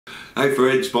Hey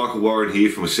friends, Michael Warren here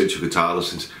from Essential Guitar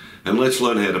Lessons, and let's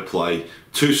learn how to play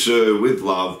To Sir With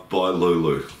Love by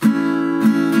Lulu. The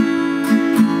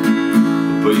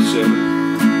B7,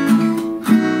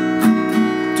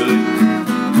 D,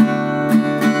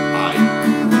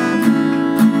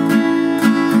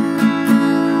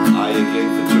 A again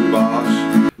for 2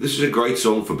 bars. This is a great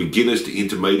song for beginners to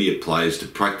intermediate players to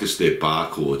practice their bar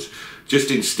chords,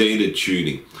 just in standard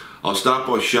tuning. I'll start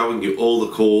by showing you all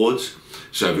the chords.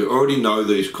 So if you already know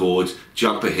these chords,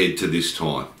 jump ahead to this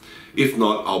time. If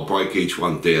not, I'll break each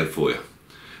one down for you.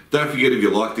 Don't forget, if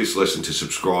you like this lesson, to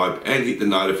subscribe and hit the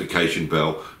notification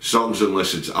bell. Songs and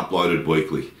lessons uploaded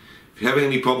weekly. If you're having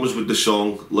any problems with the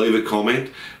song, leave a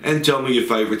comment and tell me your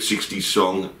favourite 60s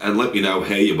song and let me know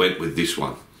how you went with this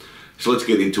one. So let's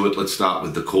get into it. Let's start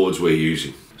with the chords we're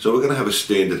using. So we're going to have a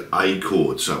standard A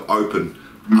chord. So open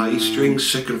A string,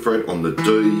 2nd fret on the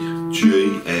D,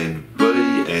 G and B,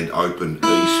 and open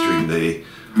E string there,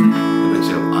 and that's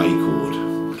our A chord.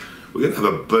 We're going to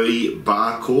have a B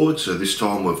bar chord, so this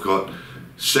time we've got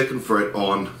 2nd fret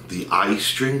on the A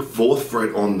string, 4th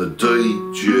fret on the D,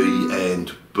 G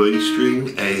and B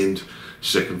string, and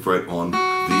 2nd fret on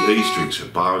the E string, so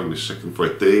barring the 2nd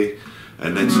fret there,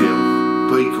 and that's our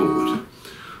B chord.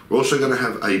 We're also going to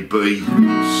have a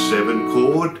B7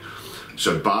 chord,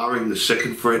 so barring the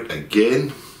 2nd fret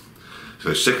again,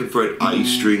 so 2nd fret A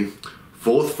string,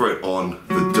 4th fret on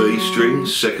the D string,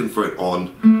 2nd fret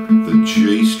on the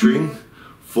G string,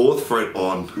 4th fret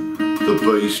on the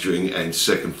B string, and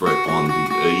 2nd fret on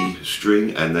the E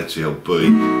string, and that's our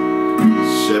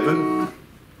B7.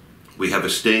 We have a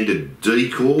standard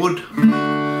D chord,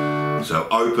 so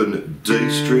open D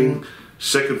string,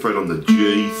 2nd fret on the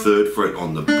G, 3rd fret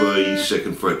on the B,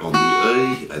 2nd fret on the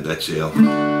E, and that's our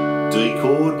D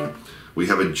chord. We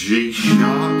have a G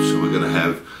sharp, so we're going to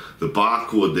have the bar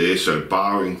chord there, so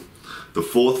barring the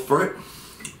 4th fret.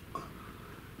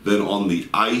 Then on the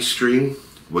A string,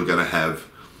 we're going to have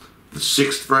the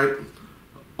 6th fret.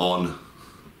 On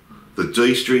the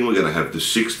D string, we're going to have the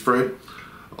 6th fret.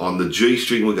 On the G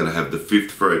string, we're going to have the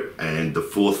 5th fret and the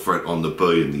 4th fret on the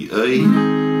B and the E,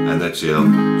 and that's our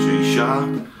G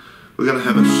sharp. We're going to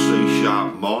have a C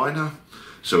sharp minor,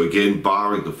 so again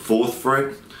barring the 4th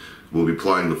fret. We'll be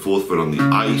playing the 4th fret on the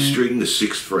A string, the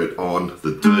 6th fret on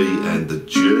the D and the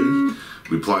G.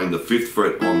 We're playing the 5th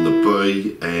fret on the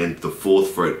B and the 4th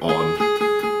fret on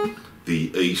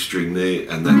the E string there,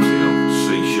 and that's our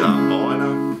C sharp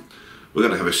minor. We're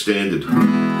going to have a standard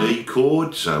E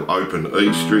chord, so open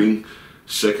E string,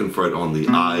 2nd fret on the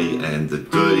A and the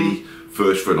D,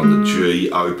 1st fret on the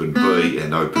G, open B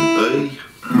and open E,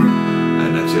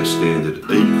 and that's our standard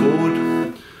E chord.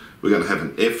 We're going to have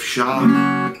an F sharp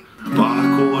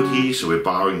bar chord here, so we're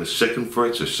barring the 2nd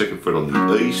fret, so 2nd fret on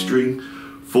the E string,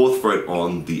 4th fret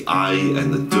on the A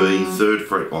and the D, 3rd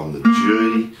fret on the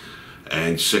G,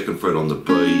 and 2nd fret on the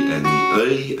B and the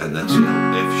E, and that's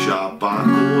our F sharp bar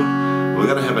chord. We're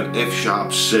going to have an F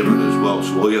sharp 7 as well,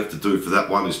 so all you have to do for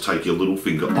that one is take your little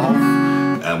finger off,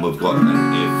 and we've got an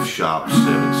F sharp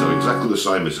 7, so exactly the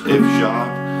same as F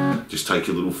sharp, just take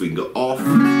your little finger off.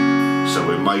 So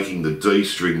we're making the D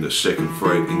string the 2nd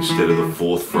fret instead of the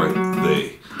 4th fret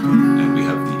there. And we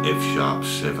have the F sharp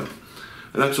 7.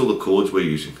 And that's all the chords we're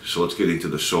using. So let's get into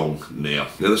the song now.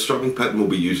 Now the strumming pattern we'll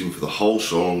be using for the whole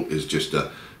song is just a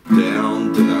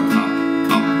down, down,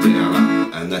 up, down,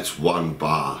 up. And that's 1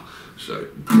 bar. So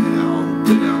down,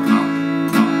 down, up,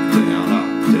 down,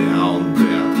 up, down,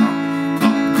 down, up,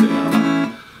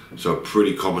 down, up. So a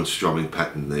pretty common strumming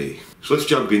pattern there. So let's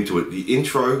jump into it. The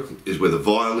intro is where the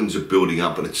violins are building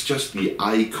up, and it's just the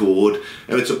A chord,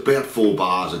 and it's about 4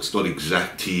 bars. It's not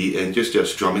exact here, and just our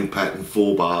strumming pattern,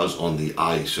 4 bars on the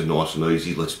A, so nice and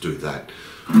easy. Let's do that.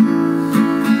 2, 3,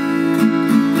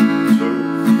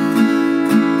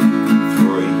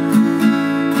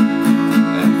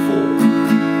 and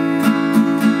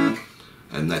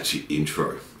 4. And that's your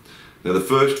intro. Now the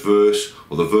first verse,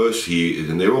 or the verse here,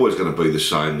 and they're always going to be the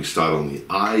same. We start on the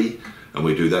A, and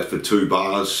we do that for 2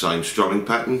 bars, same strumming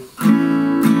pattern.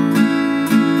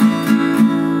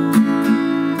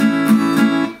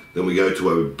 Then we go to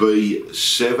a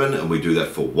B7, and we do that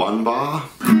for 1 bar.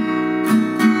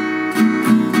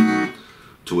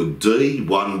 To a D,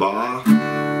 1 bar.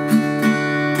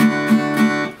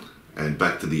 And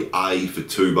back to the A for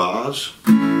 2 bars.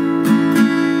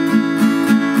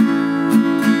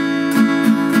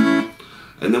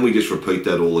 And then we just repeat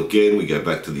that all again. We go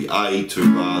back to the A,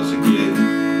 2 bars again.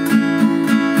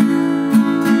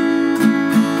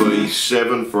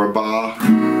 B7 for a bar.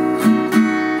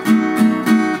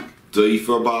 D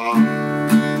for a bar.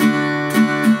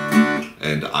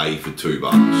 and A for 2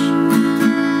 bars.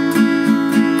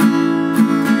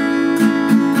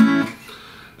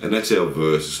 that's our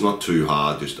verse. It's not too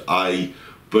hard, just A,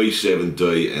 B7,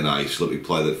 D and A. So let me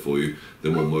play that for you,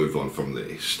 then we'll move on from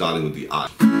there, starting with the A.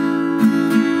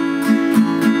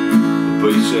 The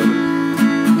B7,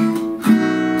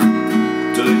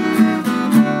 D,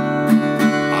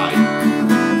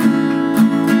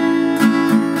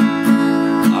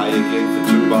 A again for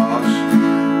 2 bars,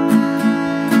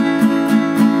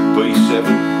 B7,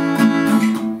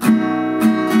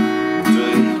 D,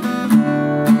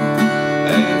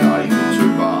 and A for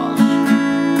 2 bars.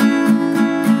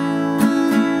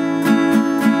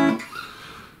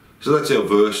 So that's our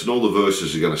verse, and all the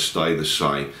verses are going to stay the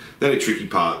same. The only tricky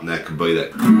part in that can be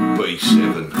that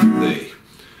B7 there.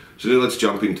 So now let's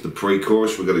jump into the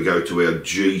pre-chorus. We're going to go to our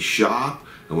G sharp,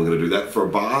 and we're going to do that for a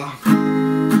bar.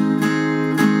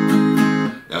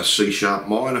 Our C sharp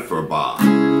minor for a bar.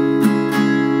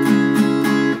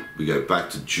 We go back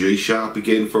to G sharp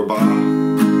again for a bar.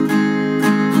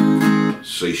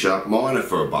 C sharp minor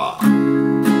for a bar.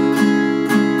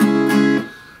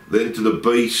 Then to the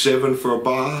B7 for a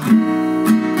bar.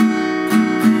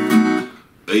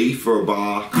 E for a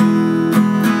bar.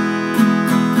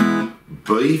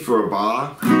 B for a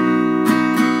bar.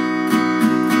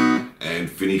 And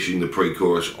finishing the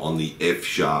pre-chorus on the F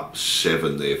sharp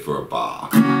 7 there for a bar.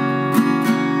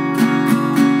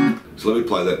 So let me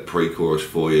play that pre-chorus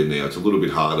for you now. It's a little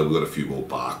bit harder, we've got a few more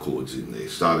bar chords in there.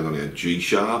 Starting on our G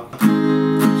sharp, C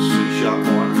sharp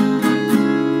minor,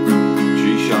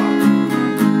 G sharp,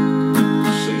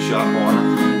 C sharp minor,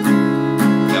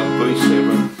 our B7,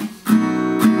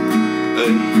 E,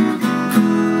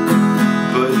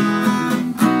 B,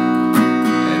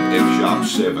 and F sharp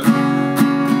 7.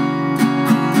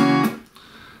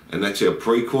 And that's our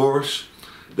pre-chorus.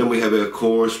 Then we have our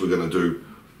chorus. We're going to do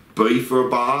B for a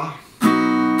bar,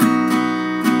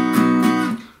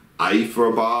 A for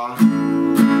a bar,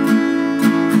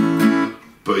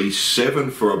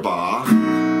 B7 for a bar,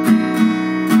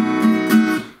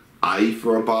 A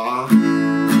for a bar,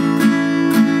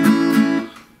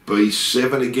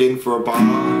 B7 again for a bar,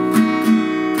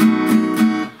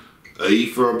 E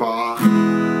for a bar,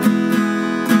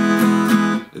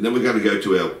 and then we're going to go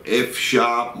to our F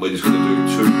sharp. We're just going to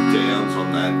do 2 downs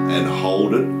on that and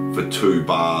hold it for 2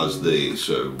 bars there.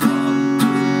 So 1, 2,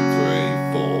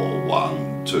 3, 4,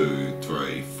 1, 2,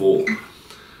 3, 4.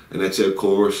 And that's our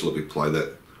chorus. Let me play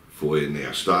that for you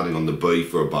now. Starting on the B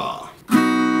for a bar. A,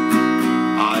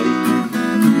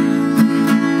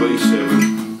 B7,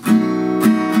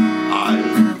 A,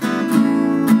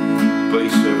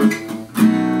 B7,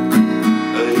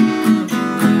 E,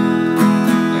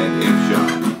 and F sharp.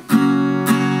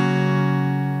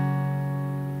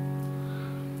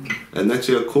 And that's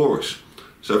our chorus.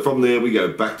 So from there we go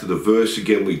back to the verse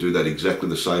again. We do that exactly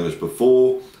the same as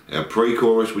before. Our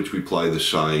pre-chorus, which we play the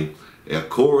same. Our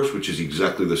chorus, which is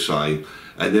exactly the same.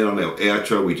 And then on our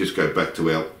outro we just go back to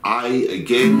our A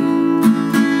again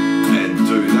and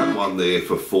do that one there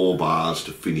for 4 bars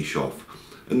to finish off.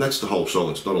 And that's the whole song.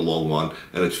 It's not a long one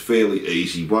and it's fairly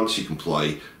easy once you can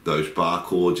play those bar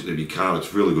chords, and if you can't,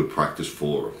 it's really good practice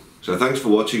for them. So thanks for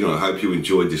watching, and I hope you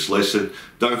enjoyed this lesson.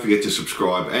 Don't forget to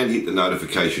subscribe and hit the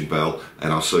notification bell,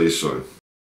 and I'll see you soon.